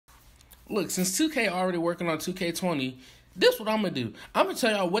look, since 2K already working on 2K20, this what I'm going to do. I'm going to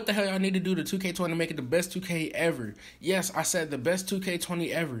tell y'all what the hell y'all need to do to 2K20 to make it the best 2K ever. Yes, I said the best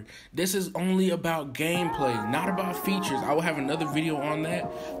 2K20 ever. This is only about gameplay, not about features. I will have another video on that,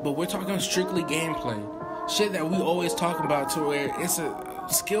 but we're talking strictly gameplay. Shit that we always talk about to where it's a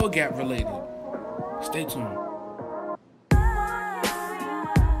skill gap related. Stay tuned.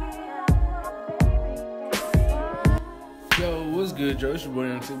 Yo, what's good, Joe? It's your boy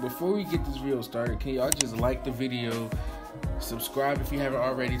yrndj. Before we get this video started, can y'all just like the video, subscribe if you haven't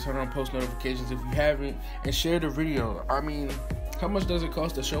already, turn on post notifications if you haven't, and share the video. I mean, how much does it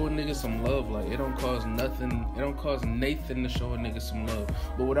cost to show a nigga some love? Like, it don't cost nothing. It don't cost Nathan to show a nigga some love.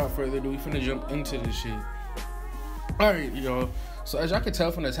 But without further ado, we finna jump into this shit. Alright, y'all. So as y'all can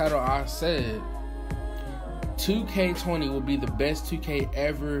tell from the title, I said 2K20 will be the best 2K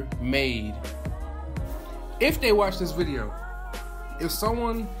ever made. If they watch this video, if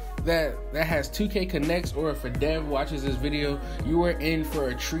someone that has 2K connects or if a dev watches this video, you are in for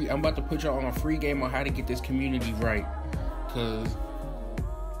a treat. I'm about to put y'all on a free game on how to get this community right. Cause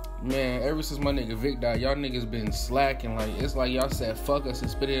man, ever since my nigga Vic died, y'all niggas been slacking. Like, it's like y'all said fuck us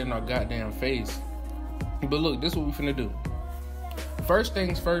and spit it in our goddamn face. But look, this is what we finna do. First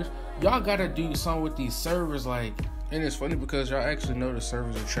things first, y'all gotta do something with these servers, like. And it's funny because y'all actually know the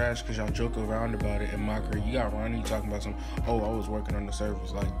servers are trash because y'all joke around about it in my career. You got Ronnie talking about some, oh, I was working on the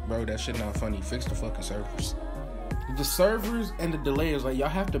servers. Like, bro, that shit not funny. Fix the fucking servers. The servers and the delayers, like, y'all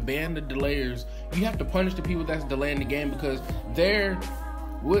have to ban the delayers. You have to punish the people that's delaying the game because they're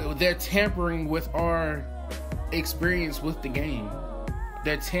tampering with our experience with the game.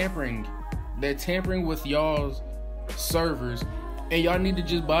 They're tampering with y'all's servers. And y'all need to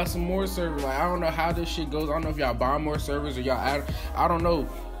just buy some more servers. Like, I don't know how this shit goes. I don't know if y'all buy more servers or y'all add. I don't know.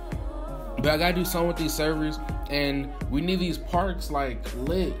 But I gotta do something with these servers. And we need these parks, like,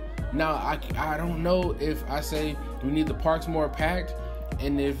 lit. Now, I don't know if I say we need the parks more packed.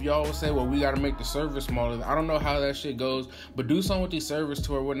 And if y'all will say, well, we gotta make the servers smaller. I don't know how that shit goes. But do something with these servers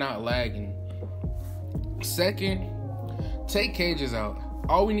to where we're not lagging. Second, take cages out.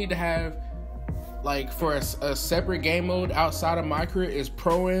 All we need to have, like, for a separate game mode outside of my career is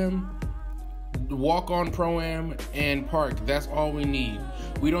Pro-Am, Walk-On Pro-Am, and Park. That's all we need.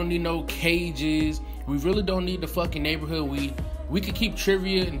 We don't need no cages. We really don't need the fucking neighborhood. We could keep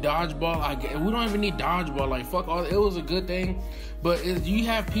trivia and dodgeball. We don't even need dodgeball. Like, fuck all. It was a good thing, but you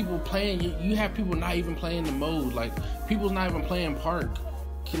have people playing. You have people not even playing the mode. Like, people's not even playing Park.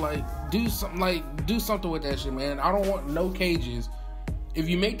 Like, do something with that shit, man. I don't want no cages. If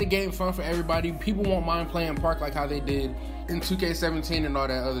you make the game fun for everybody, people won't mind playing Park like how they did in 2K17 and all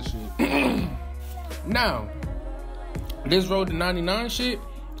that other shit. Now, this Road to 99 shit,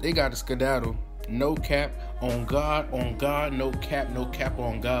 they got a skedaddle. No cap, on God, no cap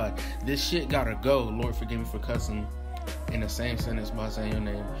on God. This shit gotta go. Lord forgive me for cussing in the same sentence by saying your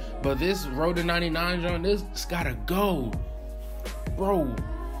name. But this Road to 99 joint, this gotta go. Bro,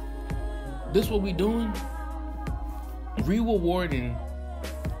 this what we doing? Rewarding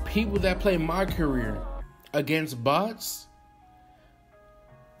people that play my career against bots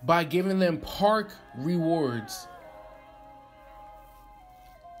by giving them Park rewards.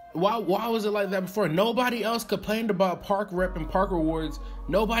 Why was it like that before? Nobody else complained about Park rep and Park rewards.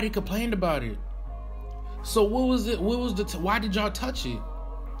 Nobody complained about it. So what was it? Why did y'all touch it?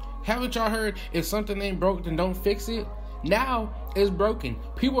 Haven't y'all heard, if something ain't broke, then don't fix it? Now it's broken.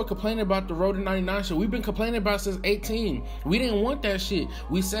 People are complaining about the Road to 99 shit. We've been complaining about it since 18. We didn't want that shit.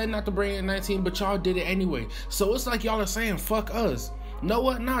 We said not to bring it in 19, but y'all did it anyway. So it's like y'all are saying fuck us. Know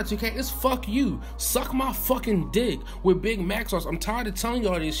what? Nah, 2K, it's fuck you. Suck my fucking dick with Big Mac sauce. I'm tired of telling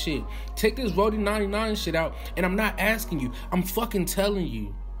y'all this shit. Take this Road to 99 shit out, and I'm not asking you. I'm fucking telling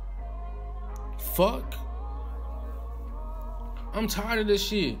you. Fuck. I'm tired of this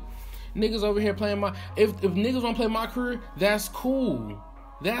shit. Niggas over here playing my. If niggas want to play my career, that's cool.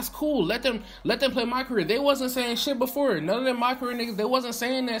 That's cool. Let them play my career. They wasn't saying shit before. None of them my career niggas, they wasn't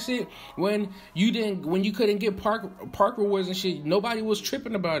saying that shit when you couldn't get park rewards and shit. Nobody was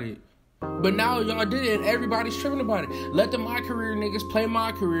tripping about it. But now y'all did it and everybody's tripping about it. Let the my career niggas play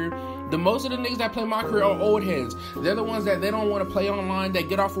my career. The most of the niggas that play my career are old heads. They're the ones that they don't want to play online. They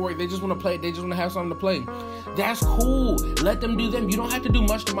get off of work. They just want to play. They just want to have something to play. That's cool. Let them do them. You don't have to do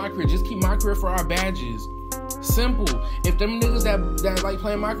much to my career. Just keep my career for our badges. Simple. If them niggas that like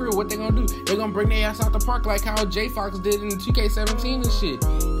playing my career, what they gonna do? They gonna bring their ass out the park like how J Fox did in 2K17 and shit.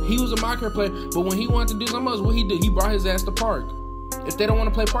 He was a my career player, but when he wanted to do something else, what he did? He brought his ass to park. If they don't want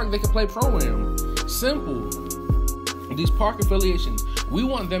to play park, they can play Pro-Am. Simple. These park affiliations, we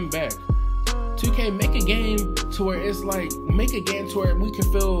want them back. 2K, make a game to where it's like, make a game to where we can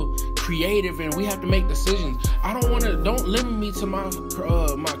feel creative and we have to make decisions. Don't limit me to my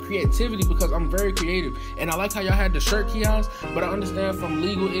my creativity, because I'm very creative. And I like how y'all had the shirt kiosk, but I understand from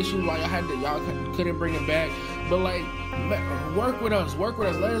legal issues why y'all couldn't bring it back. But like, work with us.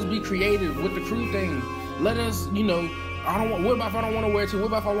 Let us be creative with the crew thing. Let us, you know, what about if I don't want to wear it too? What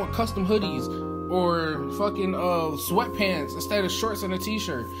about if I want custom hoodies or fucking sweatpants instead of shorts and a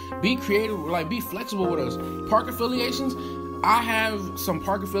t-shirt? Be creative, like be flexible with us. Park affiliations, I have some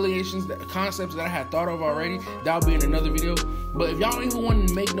park affiliations, concepts that I had thought of already. That'll be in another video. But if y'all don't even want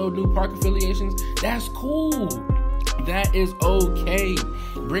to make no new park affiliations, that's cool. That is okay.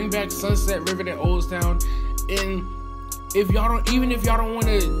 Bring back Sunset, Riverton, Oldstown. And if y'all don't want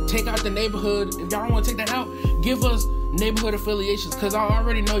to take out the neighborhood, if y'all don't want to take that out, give us neighborhood affiliations, because I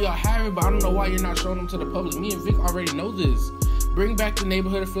already know y'all have it, but I don't know why you're not showing them to the public. Me and Vic already know this. Bring back the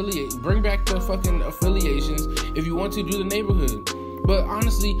neighborhood affiliate. Bring back the fucking affiliations if you want to do the neighborhood. But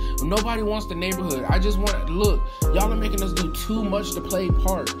honestly, nobody wants the neighborhood. I just want, look, y'all are making us do too much to play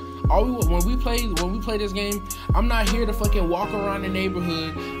part. When we play this game, I'm not here to fucking walk around the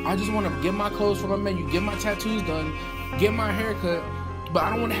neighborhood. I just want to get my clothes from my menu, get my tattoos done, get my hair cut, but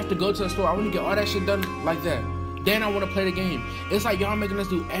I don't want to have to go to the store. I want to get all that shit done like that. Then I want to play the game. It's like y'all making us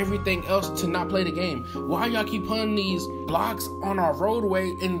do everything else to not play the game. Why y'all keep putting these blocks on our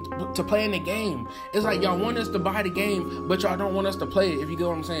roadway to play in the game? It's like y'all want us to buy the game, but y'all don't want us to play it, if you get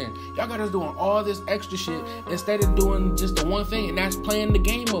what I'm saying. Y'all got us doing all this extra shit instead of doing just the one thing, and that's playing the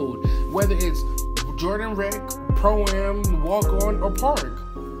game mode. Whether it's Jordan Rec, Pro-Am, Walk-On, or Park.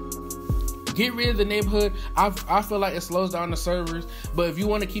 Get rid of the neighborhood. I feel like it slows down the servers. But if you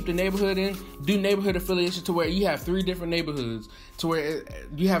want to keep the neighborhood in, do neighborhood affiliation to where you have 3 different neighborhoods, to where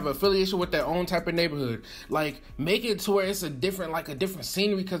you have affiliation with their own type of neighborhood. Like, make it to where it's a different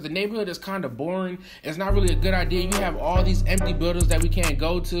scenery, because the neighborhood is kind of boring. It's not really a good idea. You have all these empty buildings that we can't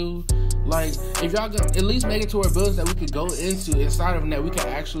go to. Like, if y'all gonna at least make it to where buildings that we could go into inside of them that we can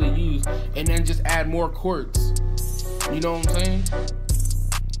actually use, and then just add more courts. You know what I'm saying?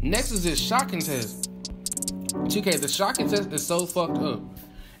 Next is this shot contest. 2K, the shot contest is so fucked up.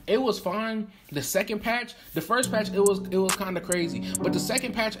 It was fine. The second patch, the first patch, it was kind of crazy. But the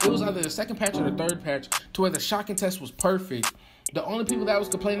second patch, it was either the second patch or the third patch, to where the shot contest was perfect. The only people that was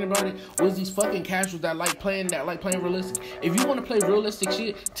complaining about it was these fucking casuals that like playing realistic. If you want to play realistic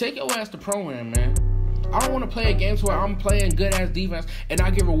shit, take your ass to Pro-Am, man. I don't want to play a game to where I'm playing good ass defense and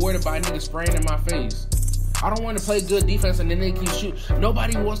I get rewarded by niggas spraying in my face. I don't want to play good defense and then they keep shooting.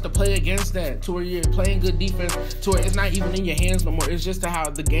 Nobody wants to play against that, to where you're playing good defense, to where it's not even in your hands no more. It's just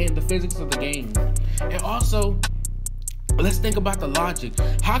how the physics of the game. And also, let's think about the logic.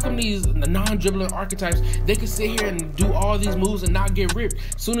 How come these non-dribbling archetypes, they can sit here and do all these moves and not get ripped?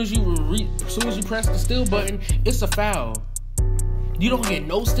 As soon as you press the steal button, it's a foul. You don't get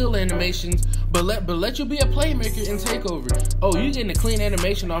no steal animations, but let you be a playmaker in takeover. Oh, you getting a clean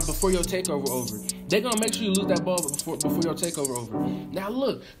animation off before your takeover over. They're gonna make sure you lose that ball before your takeover over. Now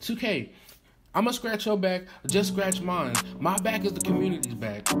look, 2K, I'm gonna scratch your back, just scratch mine. My back is the community's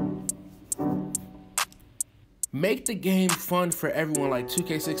back. Make the game fun for everyone, like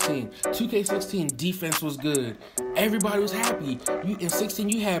 2K16. 2K16 defense was good. Everybody was happy. In 16,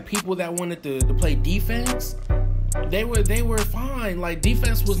 you had people that wanted to play defense. They were fine. Like,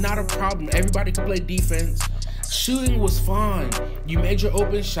 defense was not a problem. Everybody could play defense. Shooting was fine. You made your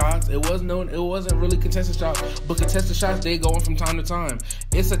open shots. It wasn't really contested shots, but contested shots, they go on from time to time.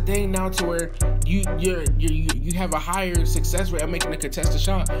 It's a thing now to where you have a higher success rate of making a contested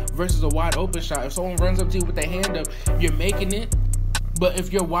shot versus a wide open shot. If someone runs up to you with their hand up, you're making it. But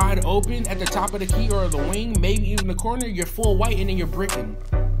if you're wide open at the top of the key or the wing, maybe even the corner, you're full white and then you're bricking.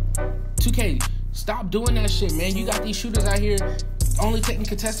 2K, stop doing that shit, man. You got these shooters out here only taking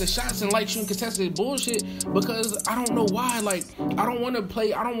contested shots and like shooting contested bullshit, because I don't know why. Like, I don't want to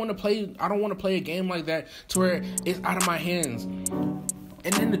play a game like that to where it's out of my hands.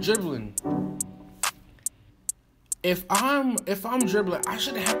 And then the dribbling. If I'm dribbling, I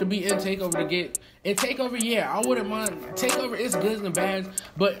shouldn't have to be in takeover to get in takeover. Yeah, I wouldn't mind. Takeover is goods and bads,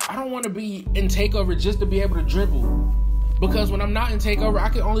 but I don't want to be in takeover just to be able to dribble. Because when I'm not in takeover, I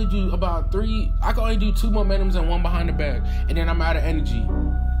can only do about 3. I can only do 2 momentums and 1 behind the back, and then I'm out of energy.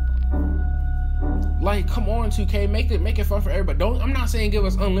 Like, come on, 2K, make it fun for everybody. I'm not saying give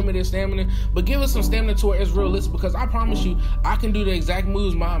us unlimited stamina, but give us some stamina to where it's realistic. Because I promise you, I can do the exact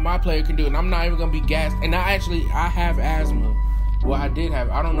moves my player can do, and I'm not even gonna be gassed. And I have asthma. Well, I did have.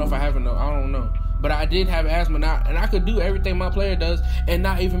 I don't know if I have it. I don't know, but I did have asthma now, and I could do everything my player does and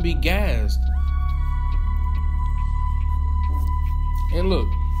not even be gassed. And look,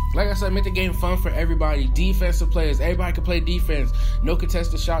 Like I said, make the game fun for everybody. Defensive players, everybody can play defense. No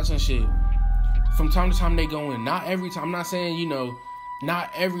contested shots and shit. From time to time they go in. Not every time. I'm not saying, you know,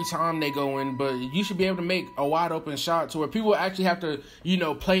 not every time they go in, but you should be able to make a wide open shot to where people actually have to, you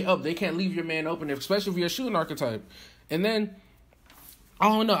know, play up. They can't leave your man open, especially if you're a shooting archetype. And then, I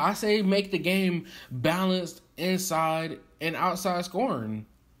don't know, I say make the game balanced inside and outside scoring.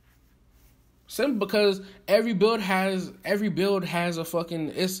 Simple, because every build has a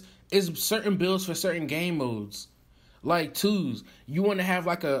fucking, it's certain builds for certain game modes. Like twos, you want to have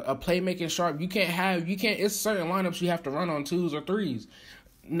like a playmaking sharp. You can't, it's certain lineups you have to run on twos or threes.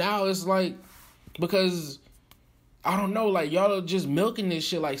 Now it's like, because I don't know, like y'all are just milking this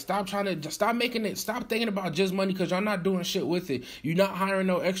shit. Like stop thinking about just money, because y'all not doing shit with it. You're not hiring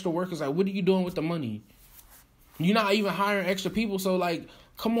no extra workers. Like what are you doing with the money? You're not even hiring extra people. So like,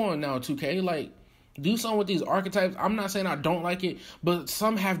 come on now, 2K. Like, do something with these archetypes. I'm not saying I don't like it, but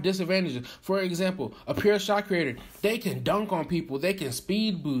some have disadvantages. For example, a pure shot creator, they can dunk on people, they can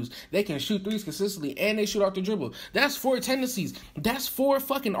speed boost, they can shoot threes consistently, and they shoot off the dribble. That's 4 tendencies. That's 4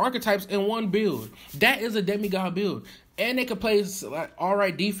 fucking archetypes in one build. That is a demigod build. And they can play like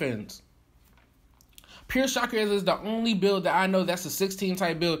alright defense. Pure shot creators is the only build that I know that's a 16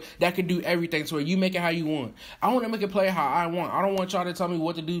 type build that can do everything, to where you make it how you want. I want to make it play how I want. I don't want y'all to tell me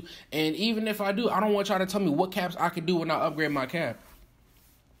what to do. And even if I do, I don't want y'all to tell me what caps I can do when I upgrade my cap.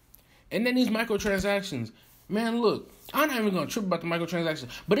 And then these microtransactions. Man, look, I'm not even going to trip about the microtransactions,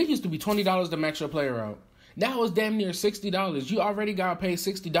 but it used to be $20 to max your player out. Now it's damn near $60. You already got to pay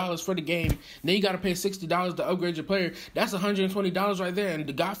 $60 for the game. Then you got to pay $60 to upgrade your player. That's $120 right there.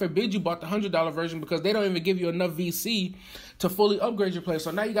 And God forbid you bought the $100 version, because they don't even give you enough VC to fully upgrade your player.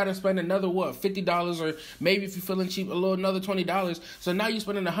 So now you got to spend another, $50, or maybe if you're feeling cheap, another $20. So now you're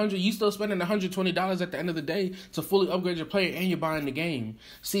spending $100. You still spending $120 at the end of the day to fully upgrade your player, and you're buying the game.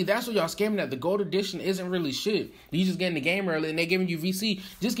 See, that's what y'all scamming at. The gold edition isn't really shit. You just getting the game early, and they giving you VC.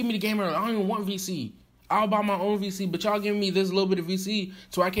 Just give me the game early. I don't even want VC. I'll buy my own VC, but y'all giving me this little bit of VC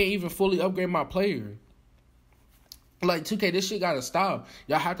so I can't even fully upgrade my player. Like, 2K, this shit gotta stop.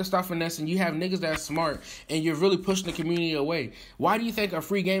 Y'all have to stop finessing. You have niggas that's smart, and you're really pushing the community away. Why do you think a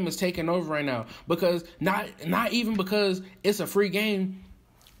free game is taking over right now? Because, not even because it's a free game.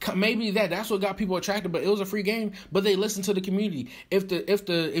 Maybe that's what got people attracted, but it was a free game, but they listen to the community.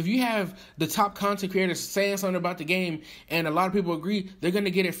 If you have the top content creators saying something about the game and a lot of people agree, they're gonna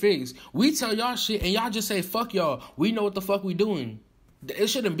get it fixed. We tell y'all shit and y'all just say fuck y'all. We know what the fuck we doing.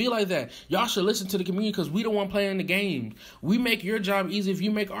 It shouldn't be like that. Y'all should listen to the community, because we don't want playing the game. We make your job easy if you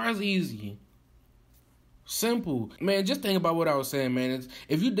make ours easy. Simple. Man, just think about what I was saying, man.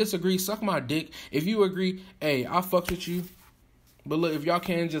 If you disagree, suck my dick. If you agree, hey, I fucks with you. But look, if y'all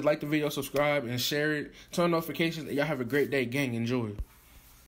can, just like the video, subscribe, and share it. Turn on notifications. Y'all have a great day, gang. Enjoy.